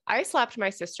I slapped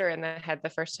my sister in the head the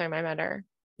first time I met her.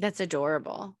 That's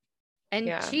adorable. And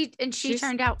Yeah. she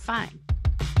turned out fine.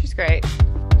 She's great.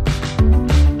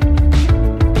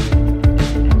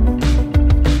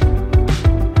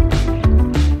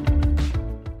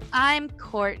 I'm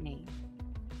Courtney.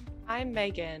 I'm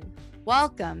Megan.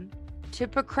 Welcome to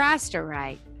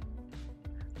Procrastinate,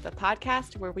 the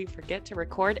podcast where we forget to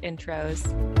record intros.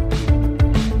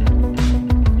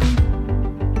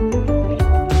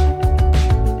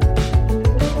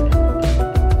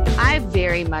 I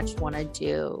very much want to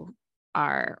do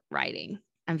our writing.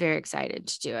 I'm very excited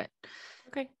to do it.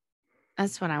 Okay.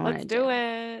 That's what I want to do.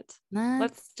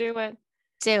 Let's do it.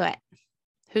 Do it.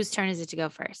 Whose turn is it to go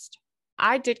first?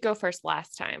 I did go first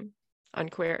last time on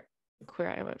Queer.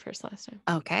 I went first last time.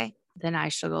 Okay. Then I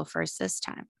shall go first this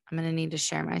time. I'm going to need to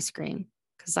share my screen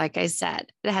because, like I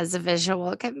said, it has a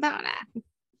visual component.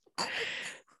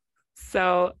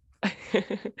 So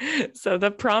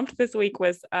the prompt this week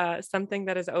was something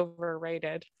that is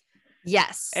overrated.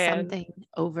 Yes, something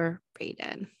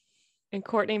overrated. And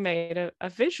Courtney made a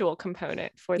visual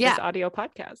component for this audio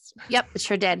podcast. Yep, it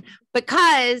sure did.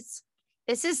 Because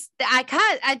this is, I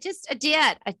did.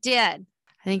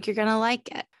 I think you're going to like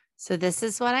it. So this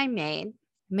is what I made. I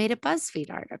made a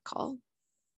BuzzFeed article.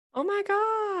 Oh my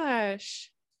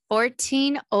gosh.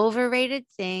 14 overrated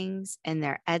things in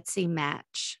their Etsy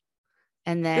match.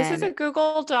 And then this is a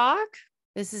Google Doc?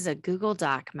 This is a Google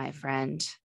Doc, my friend.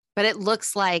 But it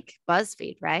looks like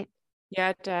BuzzFeed, right? Yeah,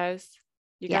 it does.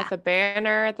 You got the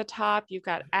banner at the top. You've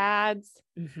got ads.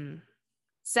 Mm-hmm.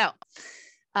 So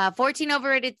 14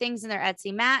 overrated things in their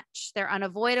Etsy match. They're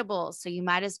unavoidable, so you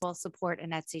might as well support an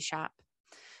Etsy shop.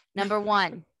 Number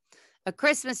 1, A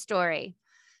Christmas Story.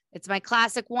 It's my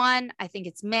classic one. I think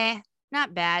it's meh,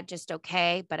 not bad, just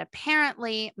okay. But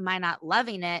apparently my not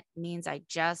loving it means I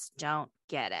just don't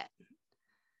get it.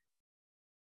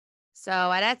 So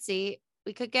at Etsy,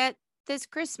 we could get this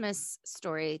Christmas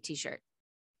Story t-shirt.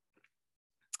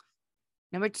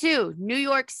 Number 2, New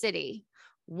York City.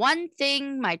 One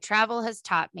thing my travel has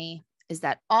taught me is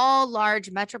that all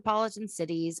large metropolitan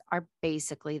cities are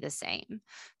basically the same.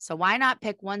 So why not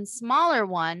pick one smaller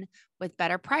one with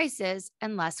better prices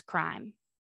and less crime?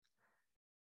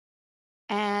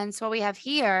 And so what we have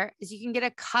here is you can get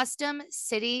a custom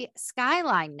city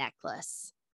skyline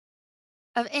necklace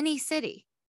of any city,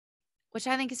 which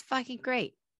I think is fucking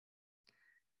great.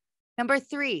 Number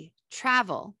 3,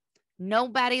 travel.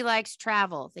 Nobody likes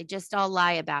travel. They just all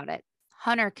lie about it.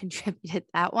 Hunter contributed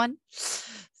that one.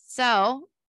 So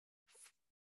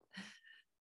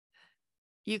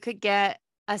you could get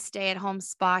a stay-at-home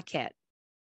spa kit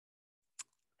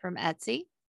from Etsy.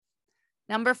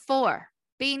 Number 4,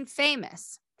 being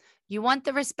famous. You want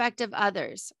the respect of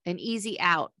others, an easy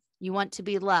out. You want to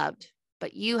be loved,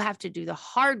 but you have to do the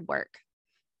hard work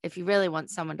if you really want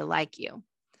someone to like you.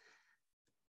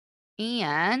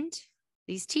 And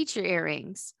these teacher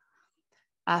earrings.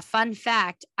 Fun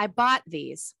fact, I bought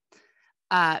these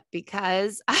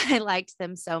because I liked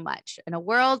them so much. In a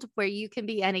world where you can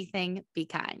be anything, be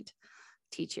kind.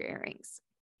 Teacher earrings.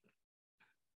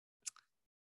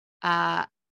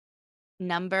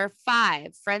 Number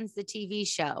 5, Friends, the TV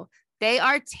show. They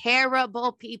are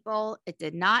terrible people. It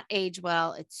did not age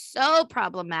well. It's so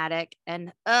problematic.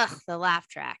 And the laugh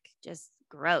track, just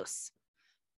gross.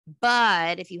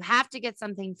 But if you have to get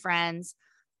something Friends,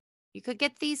 you could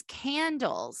get these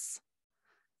candles.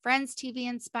 Friends TV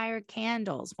inspired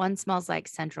candles. One smells like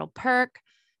Central Perk.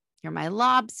 You're my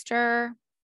lobster.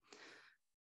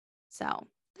 So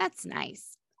that's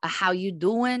nice. A how you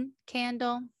doing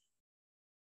candle.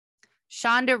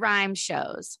 Shonda Rhimes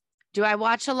shows. Do I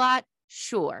watch a lot?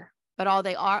 Sure. But are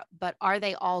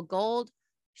they all gold?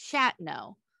 Shat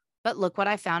no. But look what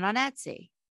I found on Etsy.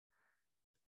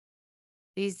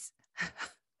 These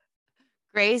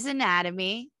Grey's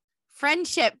Anatomy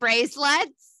friendship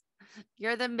bracelets.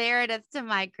 You're the Meredith to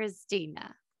my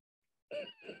Christina.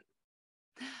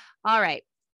 All right.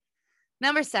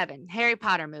 Number 7, Harry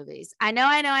Potter movies. I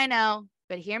know,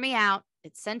 but hear me out.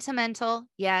 It's sentimental,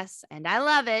 yes, and I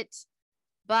love it,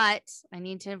 but I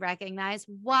need to recognize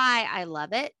why I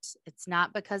love it. It's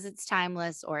not because it's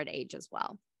timeless or it ages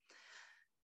well.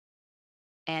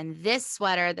 And this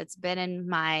sweater that's been in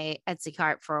my Etsy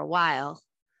cart for a while,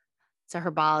 it's a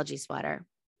Herbology sweater.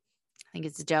 I think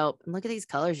it's dope. And look at these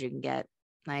colors you can get.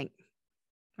 Like,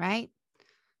 right?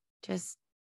 Just,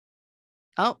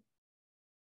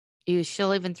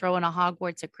 she'll even throw in a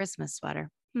Hogwarts at Christmas sweater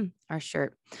or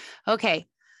shirt. Okay.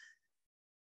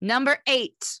 Number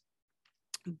 8,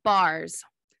 bars.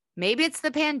 Maybe it's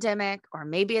the pandemic or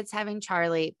maybe it's having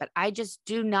Charlie, but I just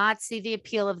do not see the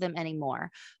appeal of them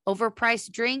anymore.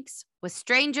 Overpriced drinks with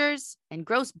strangers and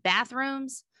gross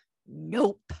bathrooms.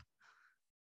 Nope.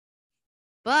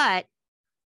 But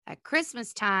at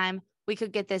Christmas time, we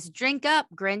could get this drink up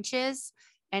Grinches,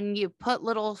 and you put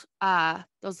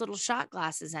those little shot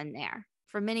glasses in there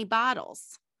for mini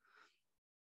bottles.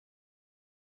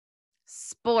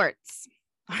 Sports,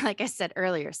 or like I said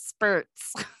earlier,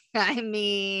 spurts. I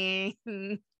mean,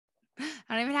 I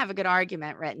don't even have a good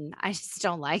argument written. I just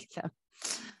don't like them.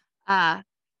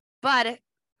 But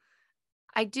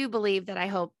I do believe that I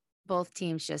hope both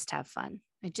teams just have fun.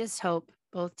 I just hope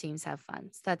both teams have fun.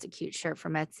 So that's a cute shirt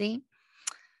from Etsy.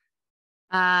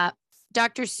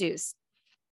 Dr. Seuss.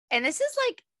 And this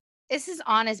is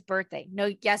on his birthday.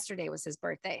 No, yesterday was his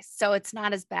birthday. So it's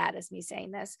not as bad as me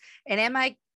saying this. And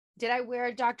did I wear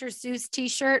a Dr. Seuss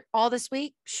t-shirt all this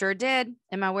week? Sure did.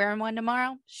 Am I wearing one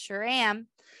tomorrow? Sure am.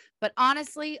 But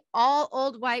honestly, all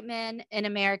old white men in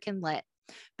American lit.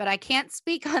 But I can't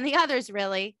speak on the others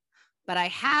really. But I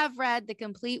have read the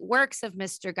complete works of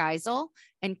Mr. Geisel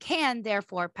and can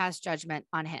therefore pass judgment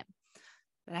on him.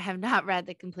 But I have not read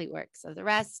the complete works of the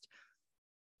rest.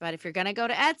 But if you're going to go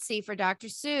to Etsy for Dr.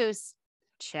 Seuss,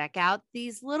 check out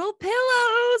these little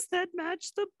pillows that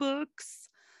match the books.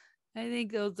 I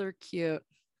think those are cute.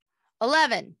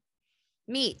 11,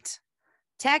 meat,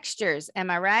 textures. Am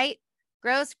I right?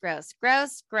 Gross, gross,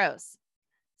 gross, gross.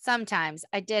 Sometimes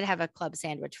I did have a club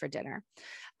sandwich for dinner.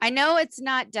 I know it's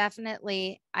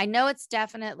definitely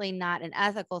not an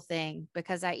ethical thing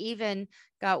because I even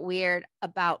got weird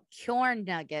about corn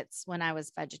nuggets when I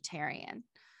was vegetarian.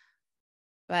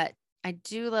 But I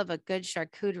do love a good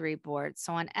charcuterie board.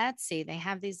 So on Etsy, they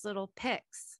have these little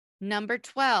picks. Number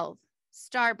 12,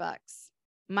 Starbucks.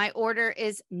 My order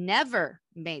is never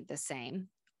made the same.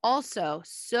 Also,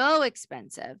 so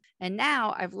expensive. And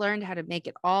now I've learned how to make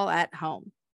it all at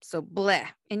home. So bleh,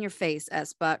 in your face,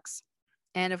 S-Bucks.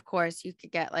 And of course, you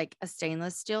could get like a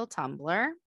stainless steel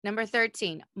tumbler. Number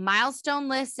 13, milestone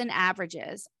lists and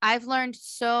averages. I've learned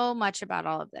so much about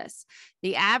all of this.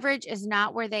 The average is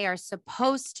not where they are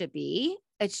supposed to be.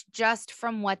 It's just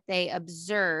from what they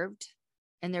observed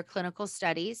in their clinical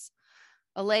studies.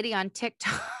 A lady on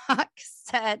TikTok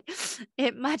said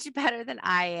it much better than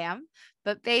I am,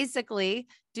 but basically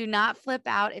do not flip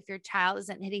out if your child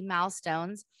isn't hitting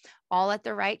milestones all at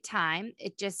the right time.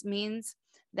 It just means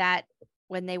that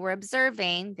when they were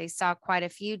observing, they saw quite a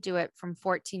few do it from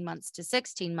 14 months to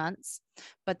 16 months,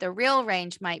 but the real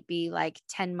range might be like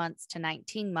 10 months to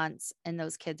 19 months, and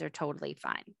those kids are totally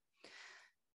fine.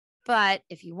 But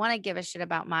if you want to give a shit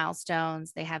about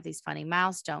milestones, they have these funny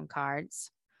milestone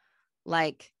cards.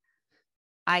 Like,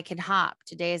 I can hop.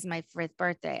 Today is my 5th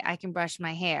birthday. I can brush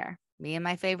my hair. Me and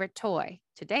my favorite toy.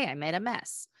 Today I made a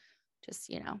mess. Just,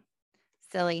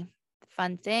 silly,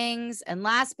 fun things. And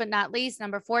last but not least,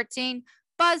 number 14,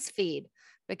 BuzzFeed.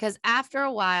 Because after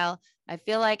a while, I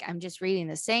feel like I'm just reading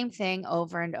the same thing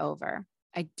over and over.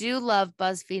 I do love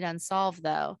BuzzFeed Unsolved,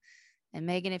 though. And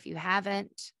Megan, if you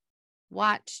haven't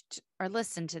watched or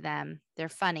listened to them, they're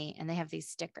funny and they have these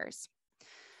stickers.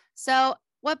 So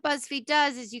what BuzzFeed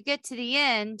does is you get to the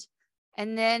end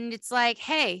and then it's like,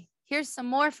 hey, here's some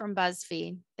more from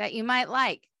BuzzFeed that you might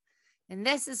like. And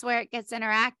this is where it gets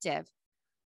interactive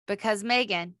because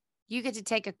Megan, you get to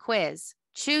take a quiz,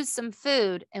 choose some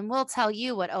food, and we'll tell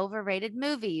you what overrated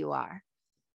movie you are.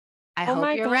 I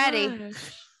hope you're ready.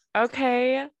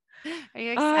 Okay. Are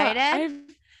you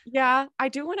excited? Yeah, I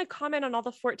do want to comment on all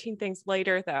the 14 things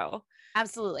later though.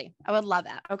 Absolutely. I would love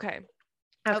that. Okay.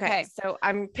 So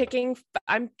I'm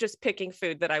just picking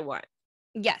food that I want.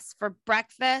 Yes, for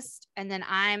breakfast. And then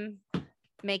I'm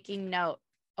making note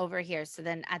over here. So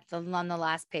then on the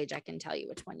last page, I can tell you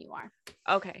which one you are.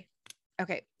 Okay.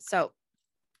 So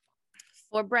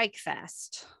for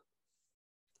breakfast,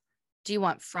 do you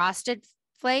want frosted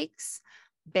flakes,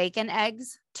 bacon,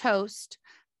 eggs, toast,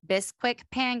 Bisquick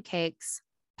pancakes,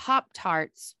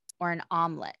 Pop-Tarts, or an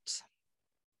omelet?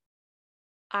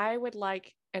 I would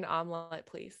like an omelet,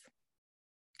 please.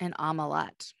 An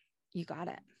omelet. You got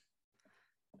it.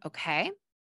 Okay.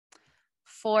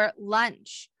 For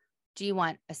lunch, do you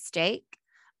want a steak,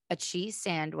 a cheese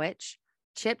sandwich,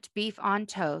 chipped beef on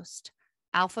toast,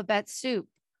 alphabet soup,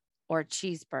 or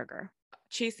cheeseburger?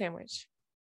 Cheese sandwich.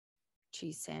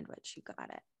 Cheese sandwich. You got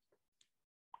it.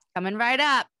 Coming right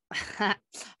up. All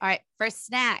right. For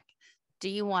snack, do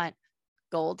you want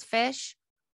Goldfish,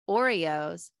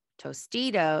 Oreos,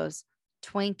 Tostitos,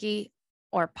 Twinkie,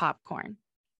 or popcorn?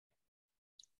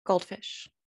 Goldfish.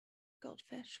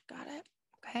 Got it.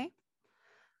 Okay.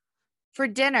 For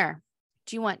dinner,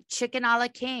 do you want chicken a la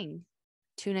king,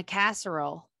 tuna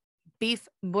casserole, beef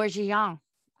bourguignon.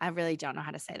 I really don't know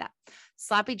how to say that.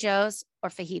 Sloppy Joes or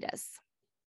fajitas?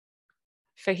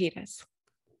 Fajitas.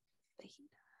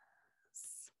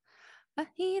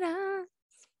 Fajitas.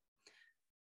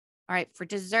 All right, for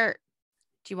dessert,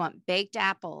 do you want baked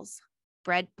apples,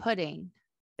 bread pudding,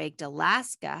 baked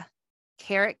Alaska,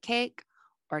 carrot cake,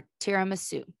 or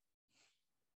tiramisu?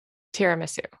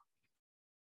 Tiramisu.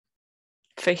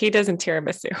 Fajitas and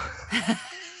tiramisu.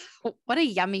 What a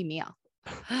yummy meal.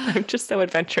 I'm just so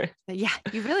adventurous. Yeah,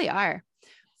 you really are.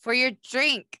 For your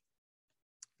drink,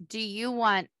 do you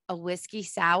want a whiskey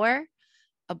sour,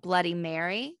 a Bloody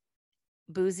Mary,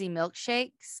 boozy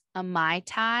milkshakes, a Mai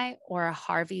Tai, or a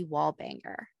Harvey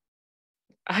Wallbanger?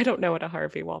 I don't know what a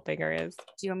Harvey Wallbanger is.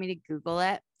 Do you want me to Google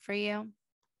it for you?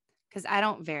 Because I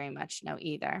don't very much know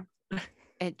either.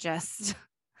 It just,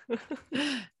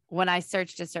 when I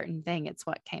searched a certain thing, it's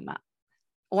what came up.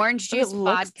 Orange juice,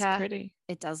 vodka. Pretty.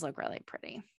 It does look really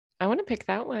pretty. I want to pick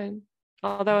that one.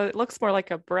 Although it looks more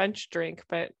like a brunch drink,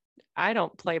 but I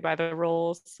don't play by the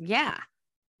rules. Yeah.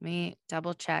 Let me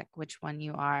double check which one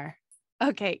you are.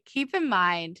 Okay. Keep in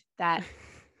mind that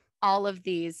all of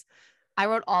these, I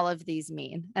wrote all of these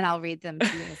mean, and I'll read them to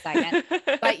you in a second.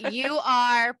 But you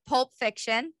are Pulp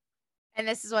Fiction. And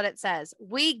this is what it says.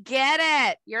 We get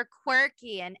it. You're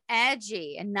quirky and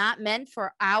edgy and not meant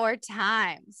for our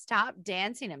time. Stop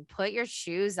dancing and put your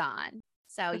shoes on.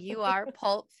 So you are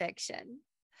Pulp Fiction.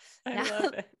 I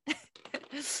love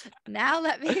it. Now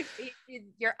let me feed you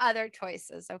your other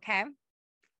choices, okay?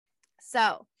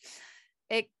 So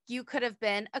you could have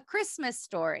been A Christmas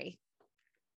Story.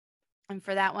 And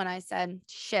for that one, I said,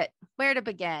 shit, where to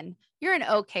begin? You're an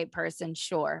okay person,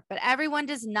 sure, but everyone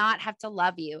does not have to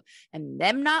love you. And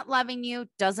them not loving you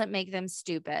doesn't make them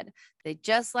stupid. They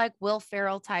just like Will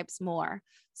Ferrell types more.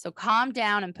 So calm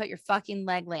down and put your fucking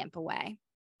leg lamp away.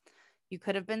 You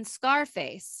could have been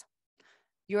Scarface.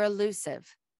 You're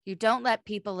elusive. You don't let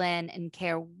people in and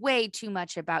care way too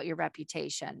much about your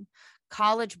reputation.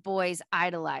 College boys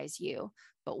idolize you,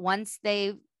 but once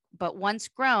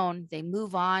grown, they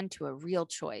move on to a real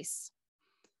choice.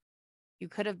 You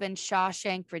could have been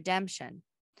Shawshank Redemption.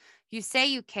 You say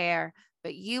you care,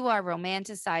 but you are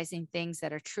romanticizing things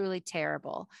that are truly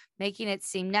terrible, making it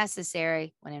seem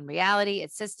necessary when in reality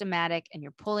it's systematic and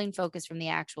you're pulling focus from the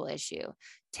actual issue.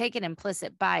 Take an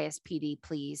implicit bias, PD,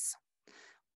 please.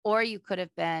 Or you could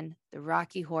have been the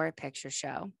Rocky Horror Picture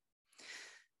Show.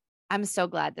 I'm so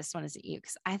glad this one isn't you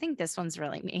because I think this one's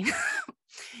really mean.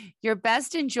 You're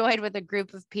best enjoyed with a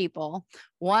group of people,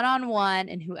 one-on-one,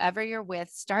 and whoever you're with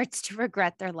starts to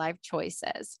regret their life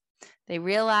choices. They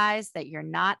realize that you're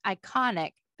not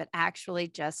iconic, but actually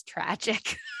just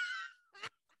tragic.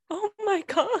 Oh my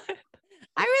God.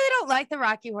 I really don't like the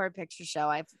Rocky Horror Picture Show.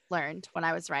 I've learned when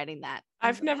I was writing that.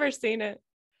 I've never seen it.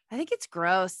 I think it's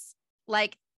gross.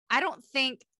 Like, I don't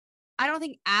think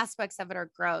aspects of it are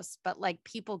gross, but like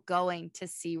people going to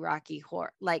see Rocky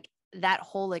Horror, like that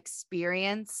whole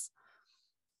experience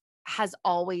has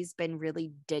always been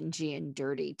really dingy and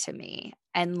dirty to me.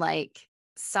 And like,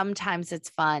 sometimes it's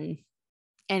fun.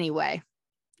 Anyway,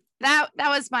 that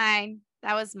was mine.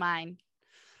 That was mine.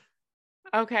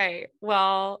 Okay.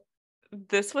 Well,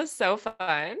 this was so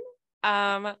fun.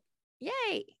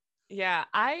 Yay. Yeah.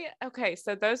 Okay.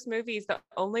 So those movies, the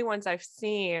only ones I've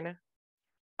seen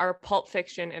are Pulp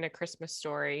Fiction and A Christmas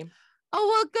Story. Oh,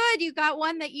 well, good. You got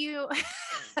one that you,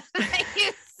 that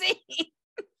you see.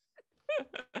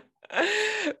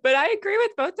 But I agree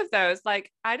with both of those. Like,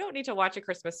 I don't need to watch A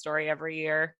Christmas Story every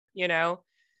year, you know?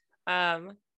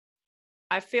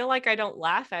 I feel like I don't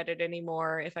laugh at it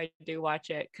anymore if I do watch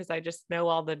it because I just know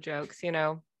all the jokes, you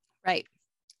know? Right.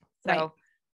 So right.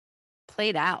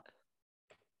 Played out.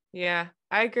 Yeah,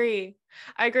 I agree.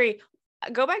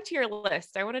 Go back to your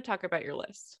list. I want to talk about your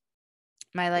list.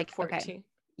 My like 14. Okay.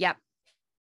 Yep.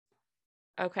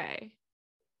 Okay.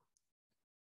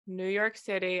 New York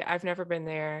City. I've never been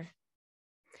there.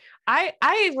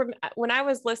 When I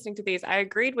was listening to these, I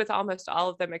agreed with almost all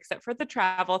of them except for the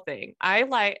travel thing.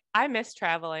 I miss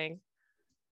traveling.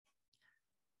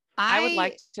 I would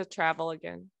like to travel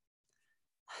again.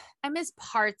 I miss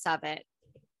parts of it.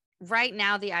 Right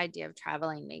now, the idea of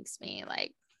traveling makes me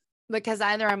like, because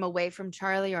either I'm away from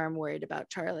Charlie or I'm worried about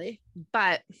Charlie.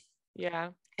 But yeah,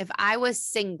 if I was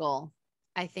single,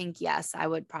 I think, yes, I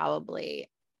would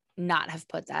probably not have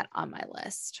put that on my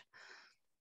list.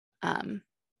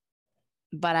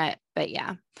 But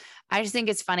yeah, I just think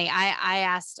it's funny. I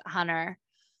asked Hunter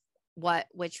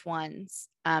which ones,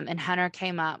 and Hunter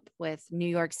came up with New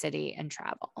York City and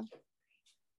travel.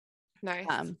 Nice.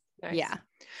 Yeah.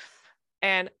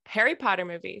 And Harry Potter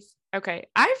movies. Okay.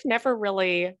 I've never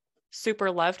really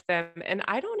super loved them. And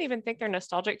I don't even think they're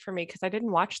nostalgic for me because I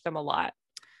didn't watch them a lot.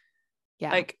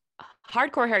 Yeah. Like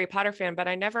hardcore Harry Potter fan, but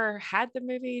I never had the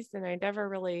movies and I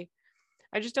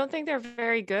just don't think they're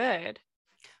very good.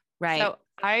 Right. So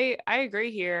I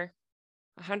agree here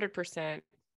 100%.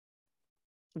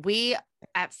 We,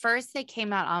 at first they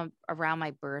came out on around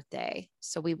my birthday.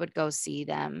 So we would go see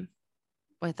them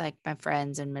with like my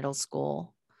friends in middle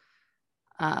school.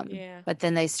 Yeah. But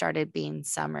then they started being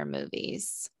summer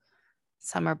movies,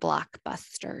 summer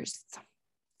blockbusters.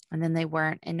 And then they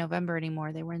weren't in November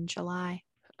anymore. They were in July.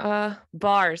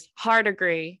 Bars. Hard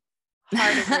agree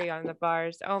on the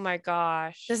bars. Oh my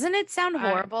gosh. Doesn't it sound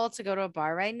horrible to go to a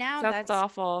bar right now? That's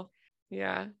awful.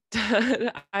 Yeah.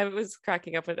 I was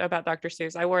cracking up about Dr.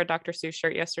 Seuss. I wore a Dr. Seuss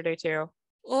shirt yesterday too.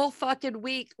 All fucking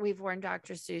week we've worn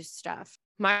Dr. Seuss stuff.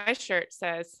 My shirt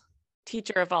says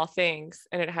teacher of all things,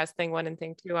 and it has thing 1 and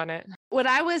thing 2 on it. When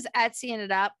I was Etsying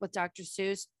it up with Dr.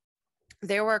 Seuss,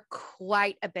 there were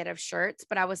quite a bit of shirts,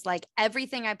 but I was like,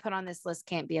 everything I put on this list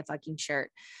can't be a fucking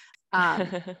shirt.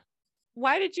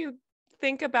 Why did you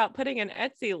think about putting an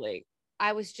Etsy link?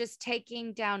 I was just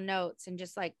taking down notes and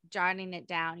just like jotting it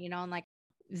down, and like,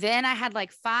 then I had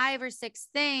like 5 or 6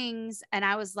 things. And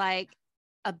I was like,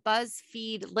 a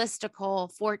BuzzFeed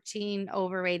listicle, 14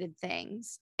 overrated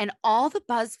things. And all the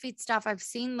BuzzFeed stuff I've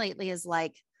seen lately is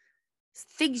like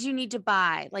things you need to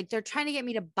buy. Like they're trying to get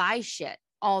me to buy shit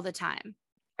all the time.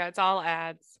 Yeah, it's all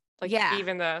ads. Like yeah.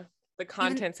 Even the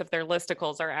contents of their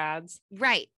listicles are ads.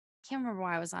 Right. Can't remember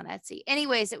why I was on Etsy.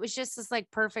 Anyways, it was just this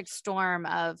like perfect storm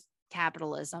of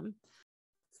capitalism.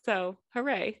 So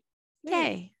hooray.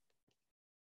 Yay.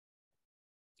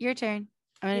 Your turn.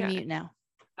 I'm going to mute now.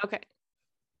 Okay.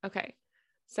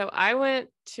 So I went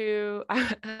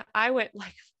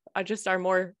like just our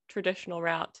more traditional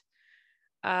route.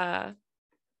 And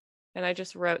I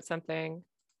just wrote something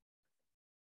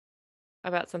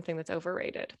about something that's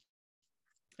overrated.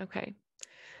 Okay.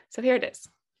 So here it is.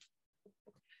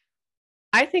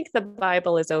 I think the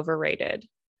Bible is overrated.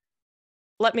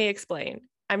 Let me explain.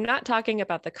 I'm not talking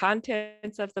about the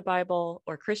contents of the Bible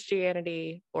or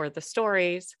Christianity or the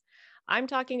stories. I'm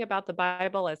talking about the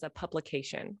Bible as a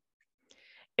publication.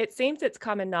 It seems it's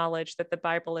common knowledge that the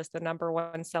Bible is the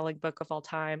 #1 selling book of all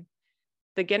time.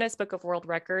 The Guinness Book of World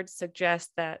Records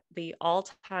suggests that the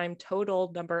all-time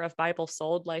total number of Bibles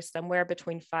sold lies somewhere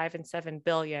between 5 and 7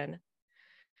 billion.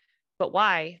 But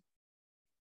why?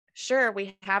 Sure,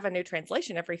 we have a new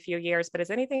translation every few years, but is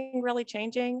anything really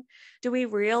changing? Do we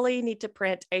really need to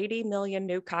print 80 million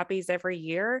new copies every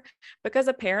year? Because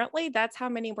apparently that's how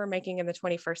many we're making in the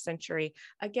 21st century.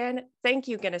 Again, thank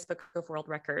you, Guinness Book of World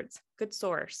Records. Good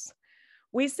source.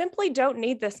 We simply don't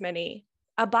need this many.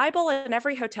 A Bible in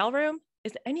every hotel room?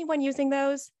 Is anyone using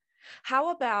those? How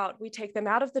about we take them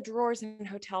out of the drawers in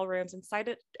hotel rooms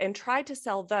and try to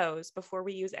sell those before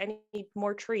we use any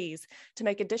more trees to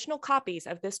make additional copies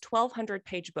of this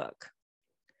 1,200-page book?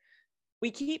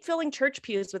 We keep filling church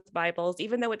pews with Bibles,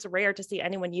 even though it's rare to see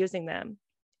anyone using them.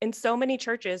 In so many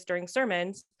churches during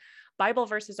sermons, Bible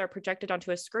verses are projected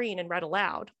onto a screen and read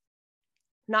aloud.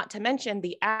 Not to mention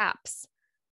the apps.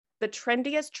 The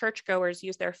trendiest churchgoers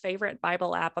use their favorite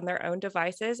Bible app on their own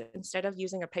devices instead of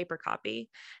using a paper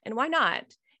copy. And why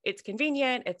not? It's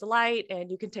convenient, it's light, and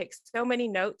you can take so many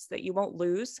notes that you won't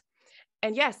lose.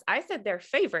 And yes, I said their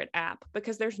favorite app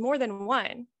because there's more than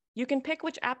one. You can pick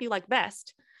which app you like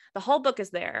best. The whole book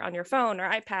is there on your phone or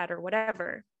iPad or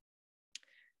whatever.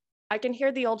 I can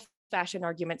hear the old-fashioned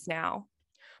arguments now.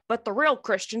 But the real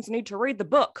Christians need to read the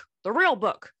book, the real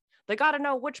book. They got to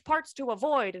know which parts to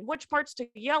avoid and which parts to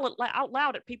yell out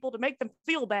loud at people to make them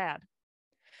feel bad.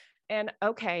 And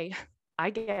okay, I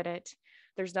get it.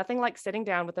 There's nothing like sitting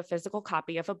down with a physical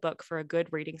copy of a book for a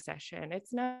good reading session.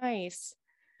 It's nice,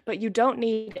 but you don't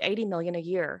need 80 million a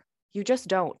year. You just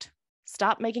don't.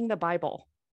 Stop making the Bible.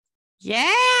 Yeah.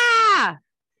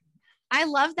 I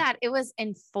love that. It was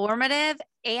informative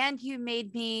and you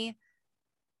made me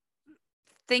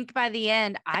think by the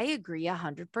end, I agree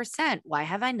 100%. Why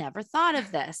have I never thought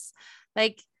of this?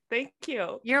 Like, thank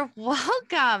you. You're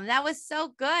welcome. That was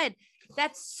so good.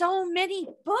 That's so many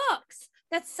books.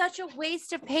 That's such a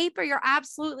waste of paper. You're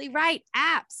absolutely right.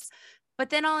 Apps. But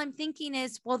then all I'm thinking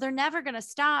is, well, they're never going to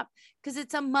stop because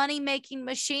it's a money-making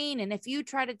machine. And if you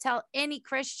try to tell any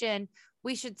Christian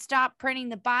we should stop printing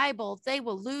the Bible, they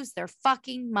will lose their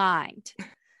fucking mind.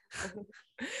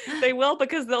 They will,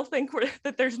 because they'll think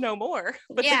that there's no more,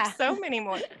 but there's so many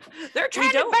more. They're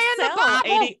trying to ban the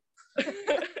Bible.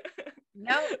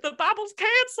 No, the Bible's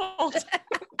canceled.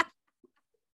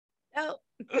 No,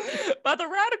 by the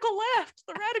radical left.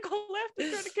 The radical left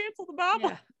is trying to cancel the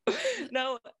Bible. Yeah.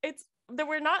 No, it's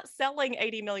we're not selling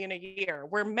 80 million a year.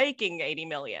 We're making 80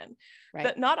 million. Right.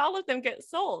 But not all of them get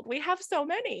sold. We have so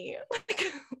many.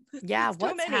 Yeah.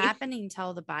 What's happening to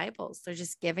all the Bibles? They're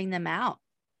just giving them out.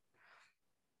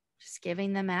 Just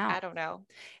giving them out. I don't know.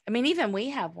 I mean, even we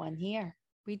have one here.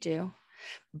 We do.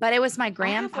 But it was my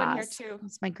grandpa's. I have one here too.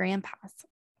 It's my grandpa's.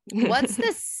 What's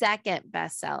the second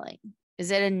best-selling?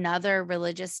 Is it another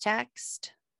religious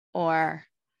text, or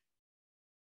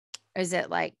is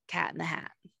it like Cat in the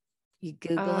Hat? You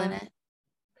Googling it?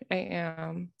 I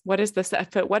am. What is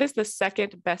the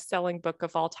second best-selling book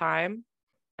of all time?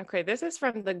 Okay, this is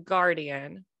from The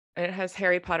Guardian, and it has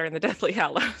Harry Potter and the Deathly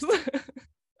Hallows.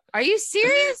 Are you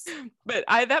serious? But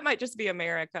that might just be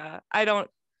America. I don't.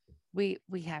 We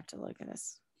have to look at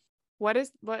this.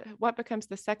 What becomes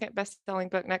the second best-selling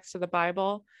book next to the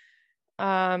Bible?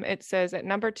 It says at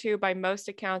number 2 by most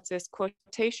accounts is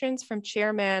Quotations from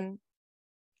Chairman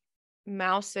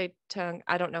Mao Zedong.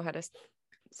 I don't know how to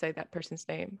say that person's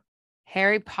name.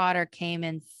 Harry Potter came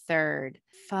in third.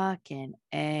 Fucking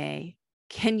A.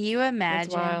 Can you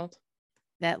imagine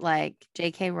that like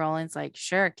J.K. Rowling's like,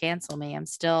 sure, cancel me. I'm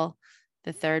still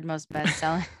the third most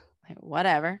best-selling. Like,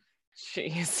 whatever.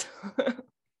 Jeez.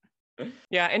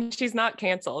 Yeah, and she's not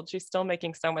canceled. She's still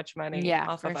making so much money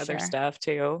off of other stuff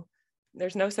too.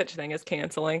 There's no such thing as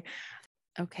canceling.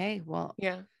 Okay, well.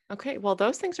 Yeah. Okay, well,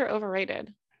 those things are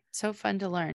overrated. So fun to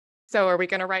learn. So are we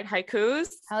going to write haikus?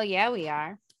 Hell yeah, we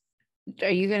are. Are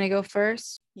you going to go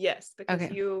first? Yes, because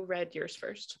you read yours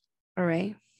first. All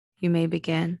right. You may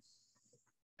begin.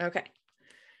 Okay.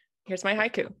 Here's my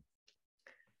haiku.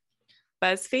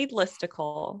 BuzzFeed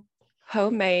listicle,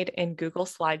 homemade in Google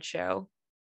slideshow.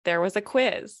 There was a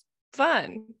quiz.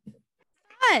 Fun.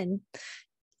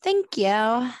 Thank you.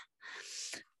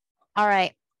 All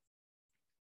right.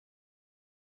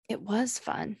 It was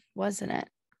fun, wasn't it?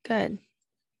 Good.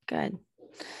 I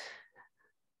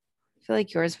feel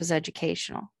like yours was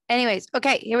educational. Anyways,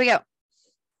 okay, here we go.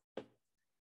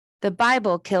 The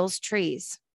Bible kills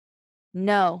trees.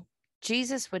 No,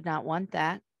 Jesus would not want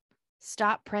that.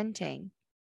 Stop printing.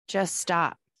 Just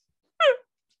stop.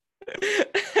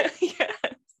 Yes.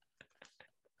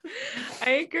 I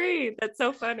agree. That's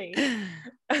so funny.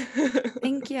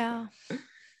 Thank you.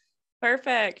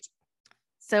 Perfect.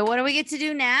 So what do we get to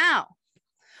do now?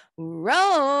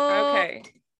 Roll. Okay.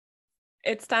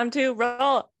 It's time to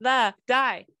roll the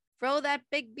die. Roll that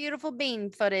big, beautiful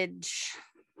bean footage.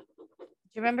 Do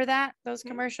you remember that? Those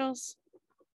commercials?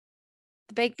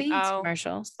 The baked beans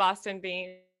commercials. Boston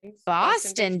beans.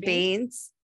 Boston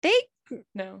beans.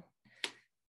 No.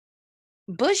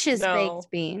 Bush's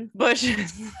baked bean.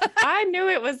 Bush's. I knew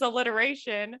it was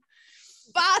alliteration.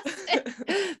 Boston.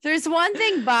 There's one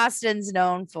thing Boston's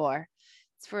known for.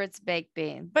 It's for its baked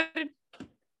bean. But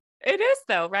it is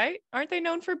though, right? Aren't they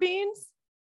known for beans?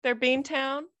 They're Bean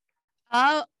Town.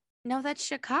 Oh, no, that's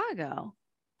Chicago.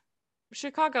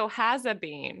 Chicago has a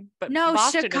bean, but no,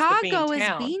 Boston Chicago is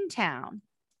Bean Town.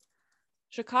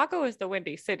 Chicago is the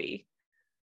Windy City.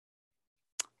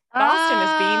 Boston is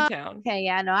Bean Town. Okay,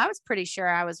 yeah, no, I was pretty sure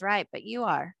I was right, but you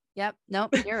are. Yep,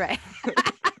 nope, you're right.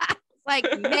 Like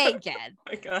Megan. Oh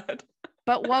my God.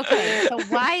 But okay, so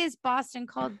why is Boston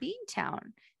called Bean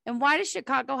Town? And why does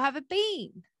Chicago have a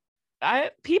bean?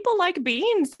 People like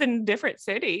beans in different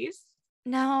cities.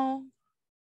 No.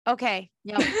 Okay.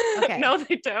 No. Okay. No,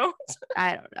 they don't.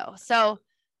 I don't know. So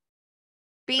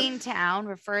Bean Town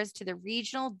refers to the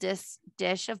regional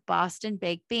dish of Boston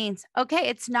baked beans. Okay,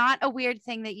 it's not a weird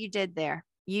thing that you did there.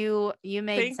 You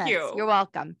made sense. You're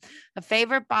welcome. A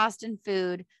favorite Boston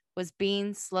food was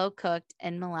beans slow cooked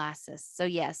and molasses. So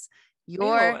yes,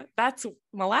 that's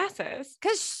molasses.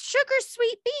 Because sugar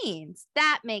sweet beans.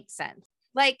 That makes sense.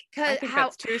 Like, cause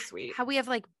that's too sweet. How we have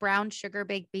like brown sugar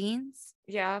baked beans.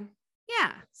 Yeah.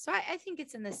 Yeah. So I think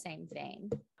it's in the same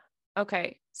vein.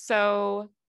 Okay. So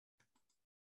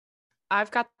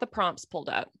I've got the prompts pulled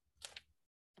up.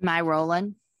 Am I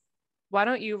rolling? Why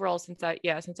don't you roll since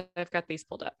I've got these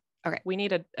pulled up. Okay. We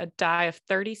need a die of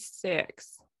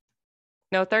 36.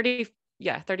 No, 30.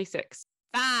 Yeah, 36.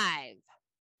 5.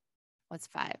 What's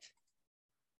 5?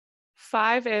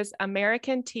 5 is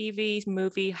American TV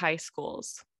movie high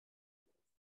schools.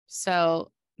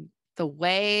 So the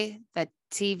way that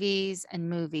TVs and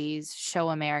movies show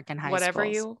American high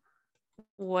schools.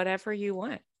 Whatever you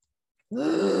want.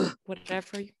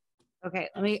 Whatever. Okay,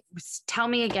 tell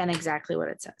me again exactly what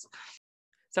it says.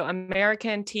 So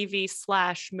American TV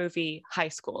 / movie high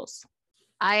schools.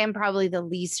 I am probably the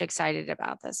least excited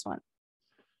about this one.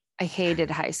 I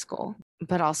hated high school,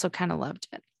 but also kind of loved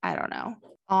it. I don't know.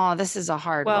 Oh, this is a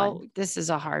hard one. This is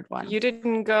a hard one. You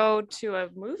didn't go to a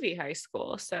movie high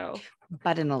school, so.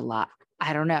 But in a lot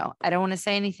I don't know. I don't want to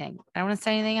say anything. I don't want to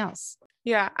say anything else.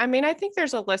 Yeah. I mean, I think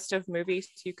there's a list of movies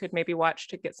you could maybe watch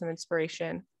to get some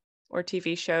inspiration, or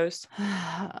TV shows.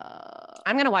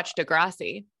 I'm going to watch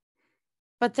Degrassi.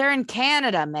 But they're in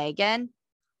Canada, Megan.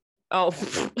 Oh.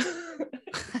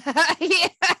 Yeah.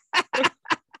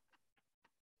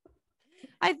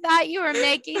 I thought you were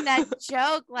making that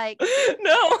joke. Like,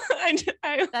 no,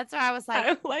 that's why I was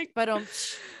like, but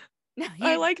no,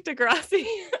 I like Degrassi.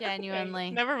 Genuinely.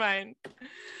 Okay, never mind.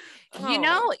 You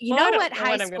know what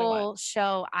high school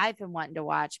show I've been wanting to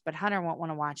watch, but Hunter won't want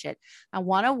to watch it. I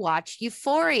want to watch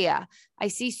Euphoria. I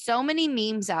see so many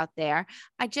memes out there.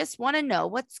 I just want to know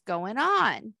what's going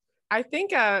on. I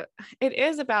think it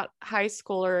is about high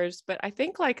schoolers, but I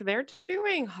think like they're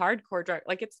doing hardcore drug.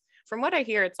 Like it's, from what I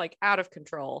hear, it's like out of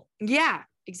control. Yeah,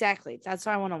 exactly. That's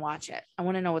why I want to watch it. I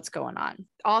want to know what's going on.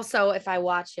 Also, if I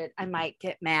watch it, I might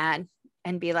get mad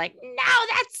and be like, no,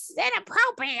 that's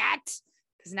inappropriate.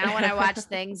 Because now when I watch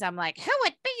things, I'm like, who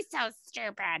would be so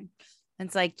stupid? And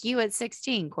it's like, you at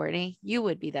 16, Courtney, you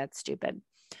would be that stupid.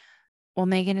 Well,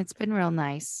 Megan, it's been real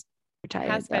nice. You're tired,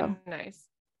 it has been nice.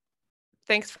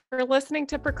 Thanks for listening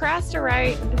to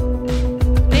Procrastinate.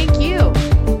 Thank you.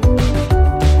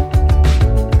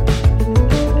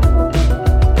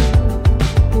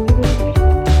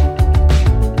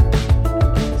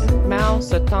 Mao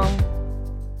Zedong.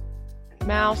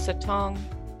 Mao Zedong.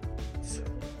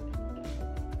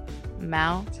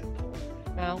 Mao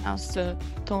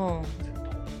Zedong.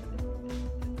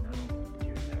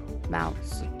 Mao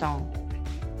Zedong.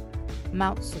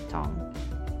 Mao Zedong.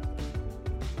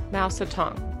 Mao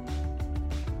Zedong.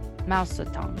 Mao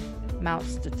Zedong. Mao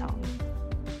Zedong.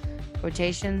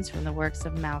 Quotations from the works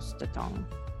of Mao Zedong.